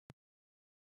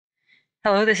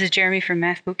Hello, this is Jeremy from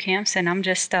Math Boot Camps, and I'm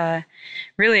just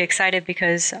really excited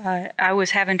because I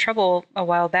was having trouble a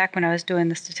while back when I was doing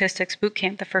the statistics boot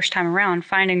camp the first time around,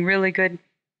 finding really good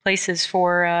places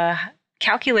for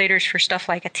calculators for stuff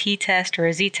like a t-test or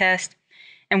a z-test.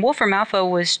 And Wolfram Alpha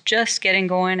was just getting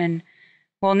going, and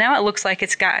well, now it looks like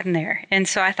it's gotten there. And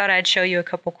so I thought I'd show you a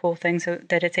couple cool things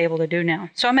that it's able to do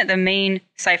now. So I'm at the main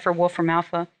site for Wolfram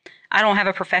Alpha. I don't have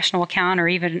a professional account or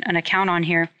even an account on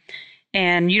here,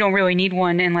 and you don't really need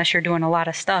one unless you're doing a lot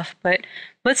of stuff. But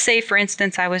let's say, for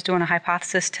instance, I was doing a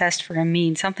hypothesis test for a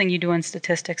mean, something you do in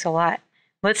statistics a lot.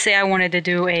 Let's say I wanted to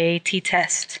do a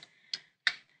t-test.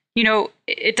 You know,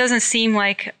 it doesn't seem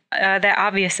like that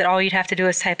obvious that all you'd have to do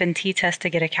is type in t-test to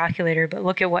get a calculator, but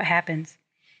look at what happens.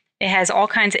 It has all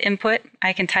kinds of input.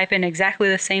 I can type in exactly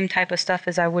the same type of stuff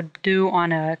as I would do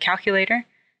on a calculator.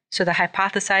 So the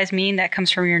hypothesized mean, that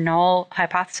comes from your null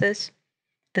hypothesis.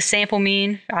 The sample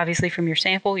mean, obviously from your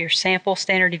sample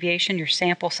standard deviation, your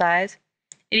sample size.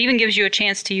 It even gives you a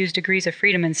chance to use degrees of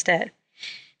freedom instead.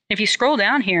 If you scroll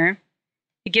down here,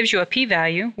 it gives you a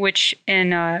p-value, which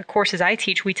in courses I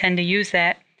teach, we tend to use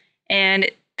that.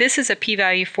 And this is a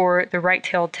p-value for the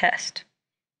right-tailed test.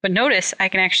 But notice I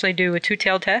can actually do a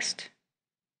two-tailed test.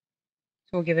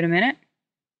 So we'll give it a minute.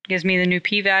 Gives me the new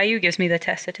p-value, gives me the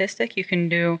test statistic. You can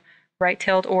do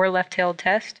right-tailed or left-tailed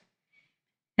test.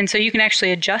 And so you can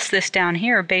actually adjust this down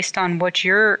here based on what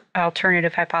your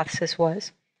alternative hypothesis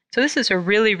was. So this is a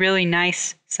really, really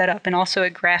nice setup, and also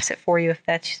it graphs it for you if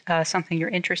that's something you're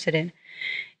interested in.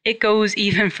 It goes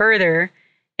even further,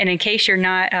 and in case you're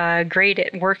not great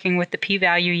at working with the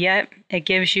p-value yet, it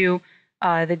gives you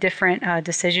the different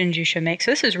decisions you should make.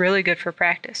 So this is really good for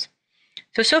practice.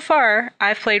 So far,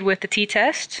 I've played with the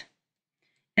t-test,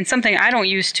 and something I don't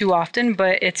use too often,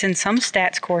 but it's in some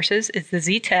stats courses, is the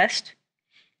z-test.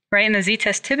 Right, and the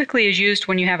z-test typically is used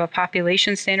when you have a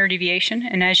population standard deviation.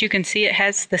 And as you can see, it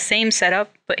has the same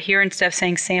setup, but here instead of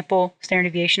saying sample standard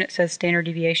deviation, it says standard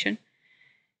deviation.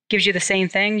 Gives you the same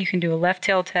thing. You can do a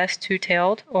left-tailed test,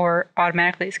 two-tailed, or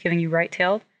automatically it's giving you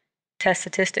right-tailed. Test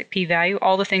statistic, p-value,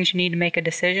 all the things you need to make a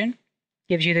decision.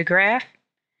 Gives you the graph.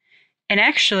 And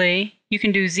actually, you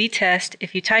can do z-test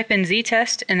if you type in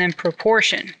z-test and then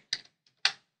proportion.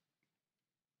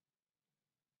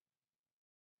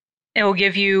 It will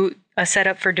give you a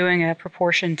setup for doing a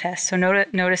proportion test. So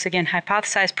notice again,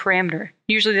 hypothesized parameter.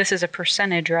 Usually this is a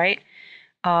percentage, right?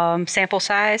 Sample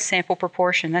size, sample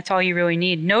proportion. That's all you really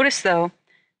need. Notice though,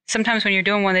 sometimes when you're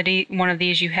doing one of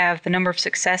these, you have the number of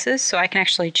successes. So I can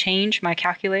actually change my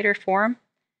calculator for them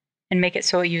and make it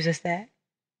so it uses that.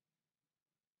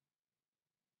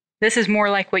 This is more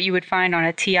like what you would find on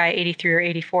a TI 83 or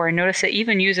 84. And notice it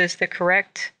even uses the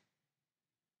correct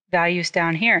values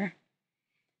down here.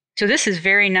 So this is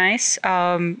very nice.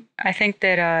 I think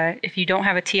that if you don't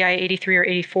have a TI 83 or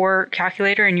 84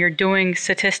 calculator and you're doing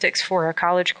statistics for a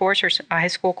college course or a high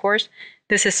school course,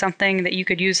 this is something that you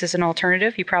could use as an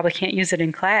alternative. You probably can't use it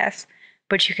in class,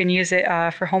 but you can use it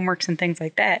for homeworks and things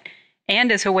like that,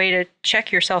 and as a way to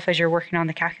check yourself as you're working on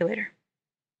the calculator.